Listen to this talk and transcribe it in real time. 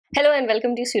Hello and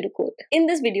welcome to sudoCODE. In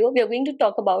this video, we are going to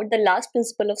talk about the last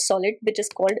principle of SOLID, which is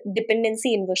called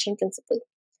Dependency Inversion Principle.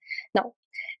 Now,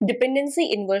 dependency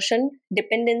inversion,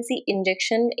 dependency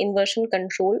injection, inversion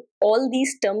control, all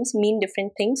these terms mean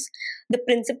different things. The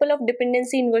principle of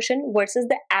dependency inversion versus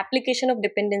the application of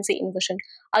dependency inversion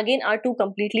again are two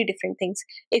completely different things.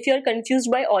 If you are confused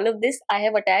by all of this, I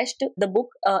have attached the book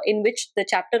in which the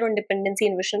chapter on dependency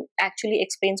inversion actually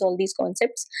explains all these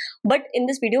concepts. But in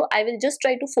this video, I will just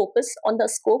try to focus on the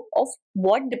scope of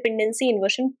what dependency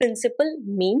inversion principle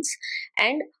means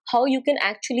and how you can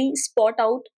actually spot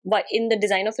out in the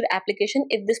design of your application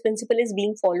if this principle is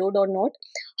being followed or not,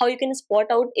 how you can spot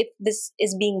out if this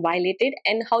is being violated,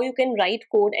 and how you can write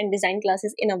code and design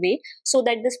classes in a way so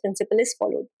that this principle is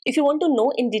followed. If you want to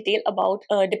know in detail about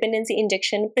dependency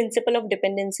injection, principle of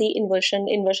dependency inversion,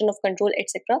 inversion of control,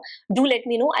 etc., do let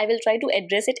me know. I will try to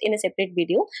address it in a separate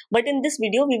video, but in this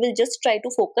video we will just try to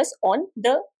focus on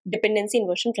the dependency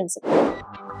inversion principle.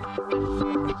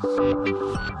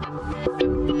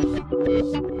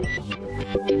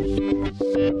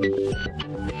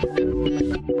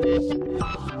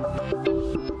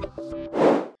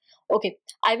 Okay,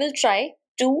 I will try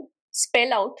to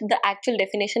spell out the actual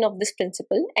definition of this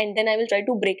principle and then I will try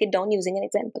to break it down using an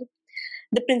example.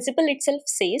 The principle itself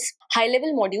says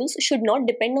high-level modules should not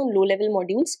depend on low-level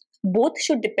modules. Both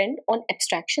should depend on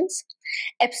abstractions.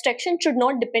 Abstraction should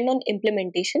not depend on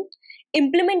implementation.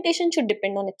 Implementation should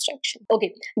depend on abstraction.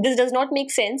 Okay, this does not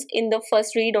make sense in the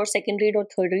first read or second read or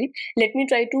third read. Let me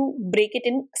try to break it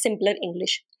in simpler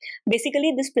English.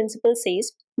 Basically, this principle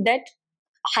says that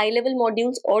high-level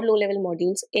modules or low-level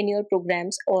modules in your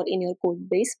programs or in your code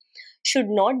base should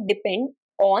not depend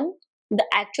on the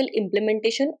actual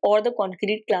implementation or the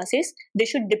concrete classes. They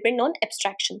should depend on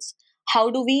abstractions.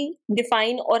 How do we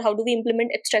define or how do we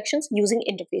implement abstractions? Using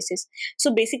interfaces.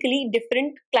 So basically,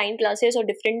 different client classes or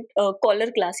different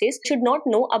caller classes should not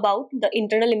know about the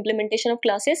internal implementation of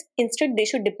classes. Instead, they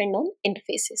should depend on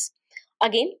interfaces.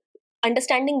 Again,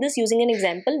 understanding this using an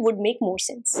example would make more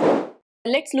sense.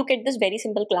 Let's look at this very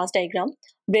simple class diagram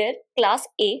where class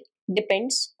A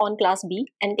depends on class B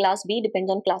and class B depends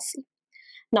on class C.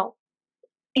 Now,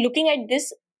 looking at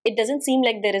this, it doesn't seem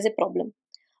like there is a problem.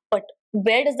 But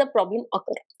where does the problem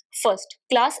occur? First,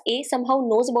 class A somehow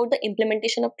knows about the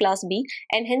implementation of class B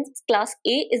and hence class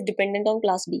A is dependent on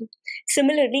class B.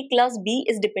 Similarly, class B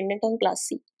is dependent on class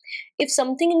C. If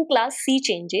something in class C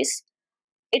changes,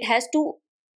 it has to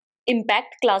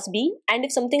impact class B, and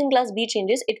if something in class B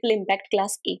changes, it will impact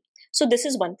class A. So this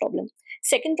is one problem.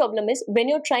 Second problem is when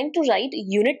you're trying to write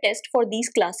unit test for these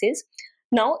classes.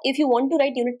 Now, if you want to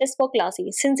write unit test for class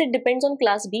A, since it depends on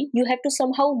class B, you have to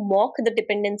somehow mock the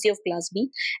dependency of class B.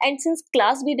 And since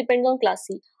class B depends on class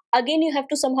C, again you have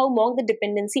to somehow mock the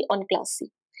dependency on class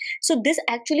C. So this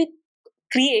actually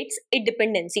creates a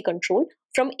dependency control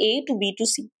from A to B to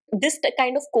C. This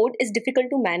kind of code is difficult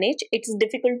to manage, it is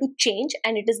difficult to change,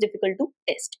 and it is difficult to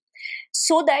test.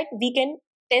 So that we can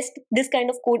test this kind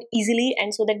of code easily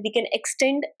and so that we can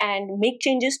extend and make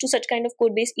changes to such kind of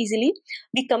code base easily,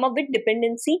 we come up with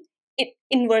dependency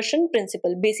inversion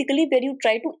principle, basically where you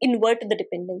try to invert the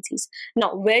dependencies.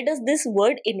 Now, where does this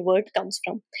word invert comes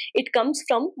from? It comes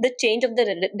from the change of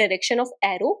the direction of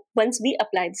arrow once we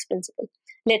apply this principle.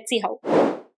 Let's see how.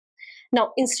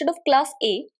 Now, instead of class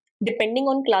A depending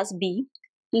on class B,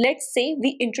 let's say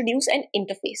we introduce an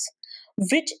interface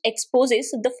which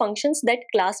exposes the functions that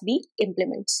class B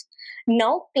implements.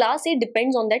 Now, class A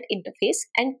depends on that interface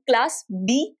and class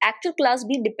B, actual class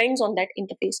B depends on that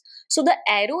interface. So the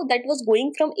arrow that was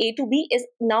going from A to B is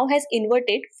now has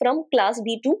inverted from class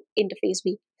B to interface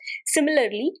B.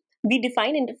 Similarly, we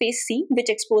define interface C, which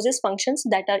exposes functions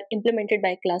that are implemented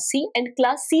by class C, and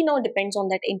class C now depends on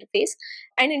that interface,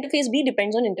 and interface B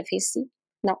depends on interface C.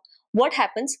 Now, what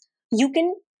happens? You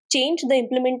can change the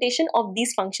implementation of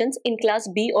these functions in class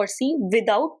B or C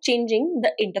without changing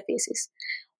the interfaces.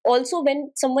 Also,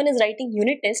 when someone is writing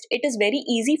unit test, it is very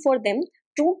easy for them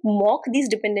to mock these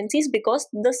dependencies because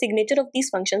the signature of these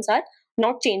functions are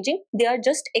not changing. They are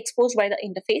just exposed by the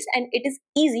interface and it is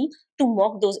easy to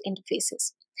mock those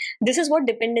interfaces. This is what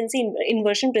dependency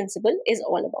inversion principle is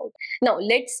all about. Now,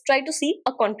 let's try to see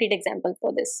a concrete example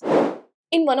for this.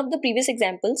 In one of the previous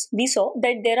examples, we saw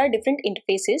that there are different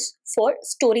interfaces for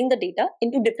storing the data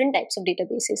into different types of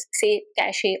databases, say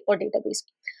cache or database.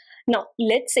 Now,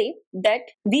 let's say that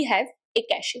we have a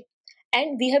cache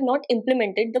and we have not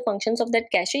implemented the functions of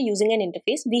that cache using an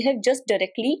interface. We have just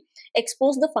directly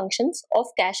exposed the functions of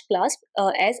cache class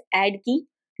as add key,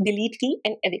 delete key,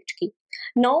 and evict key.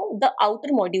 Now the outer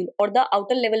module or the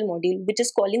outer level module, which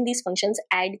is calling these functions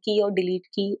add key or delete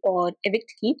key or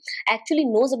evict key, actually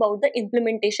knows about the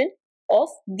implementation of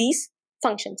these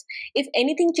functions. If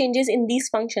anything changes in these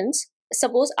functions,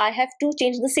 suppose I have to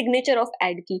change the signature of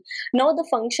add key, now the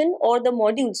function or the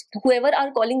modules, whoever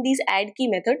are calling these add key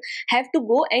method, have to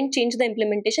go and change the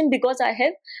implementation because I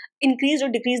have increased or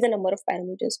decreased the number of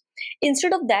parameters.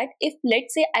 Instead of that, if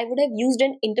let's say I would have used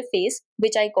an interface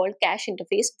which I called cache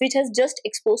interface, which has just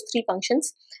exposed three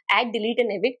functions, add, delete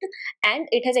and evict, and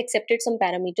it has accepted some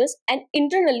parameters, and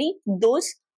internally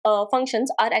those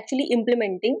functions are actually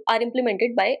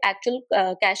implemented by actual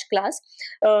cache class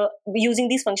using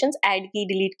these functions add key,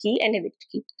 delete key and evict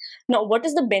key. Now what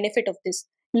is the benefit of this?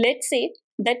 Let's say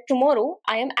that tomorrow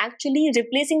I am actually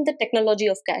replacing the technology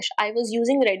of cache. I was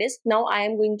using Redis, now I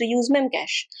am going to use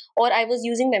Memcache, or I was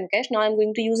using Memcache, now I am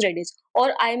going to use Redis,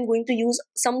 or I am going to use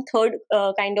some third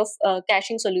kind of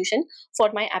caching solution for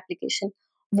my application.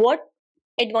 What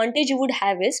advantage you would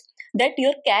have is that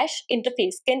your cache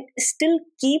interface can still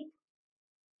keep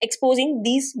exposing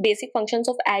these basic functions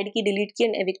of add key, delete key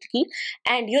and evict key,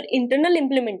 and your internal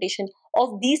implementation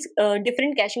of these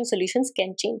different caching solutions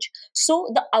can change.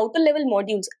 So the outer level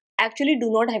modules actually do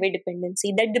not have a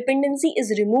dependency. That dependency is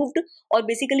removed or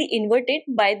basically inverted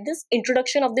by this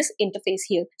introduction of this interface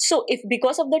here. So if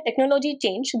because of the technology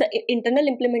change, the internal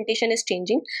implementation is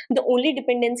changing, the only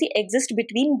dependency exists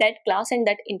between that class and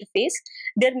that interface.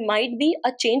 There might be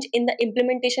a change in the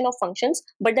implementation of functions,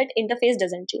 but that interface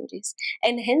doesn't change.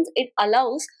 And hence it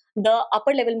allows the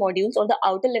upper level modules or the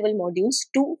outer level modules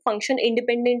to function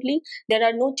independently. There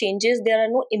are no changes, there are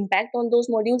no impact on those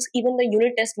modules, even the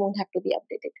unit test won't have to be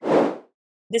updated.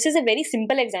 This is a very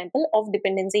simple example of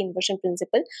dependency inversion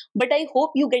principle, but I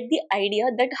hope you get the idea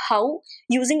that how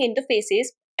using interfaces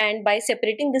and by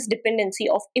separating this dependency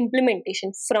of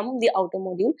implementation from the outer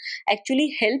module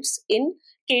actually helps in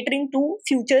catering to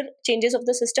future changes of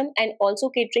the system and also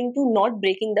catering to not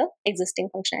breaking the existing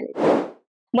functionality.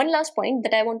 One last point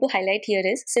that I want to highlight here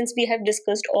is, since we have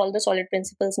discussed all the solid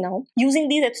principles now, using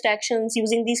these abstractions,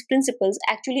 using these principles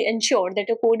actually ensure that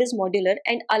your code is modular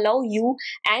and allow you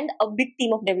and a big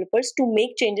team of developers to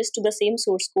make changes to the same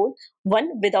source code,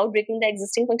 one, without breaking the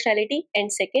existing functionality,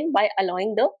 and second, by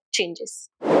allowing the changes.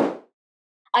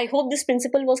 I hope this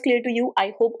principle was clear to you.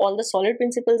 I hope all the solid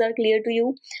principles are clear to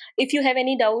you. If you have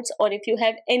any doubts or if you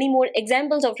have any more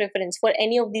examples of reference for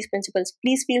any of these principles,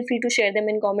 please feel free to share them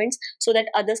in comments so that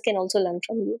others can also learn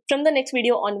from you. From the next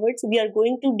video onwards, we are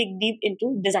going to dig deep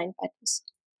into design patterns.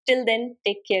 Till then,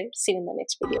 take care. See you in the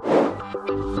next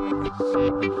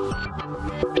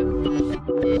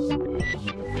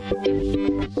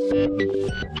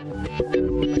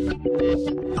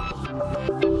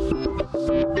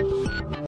video.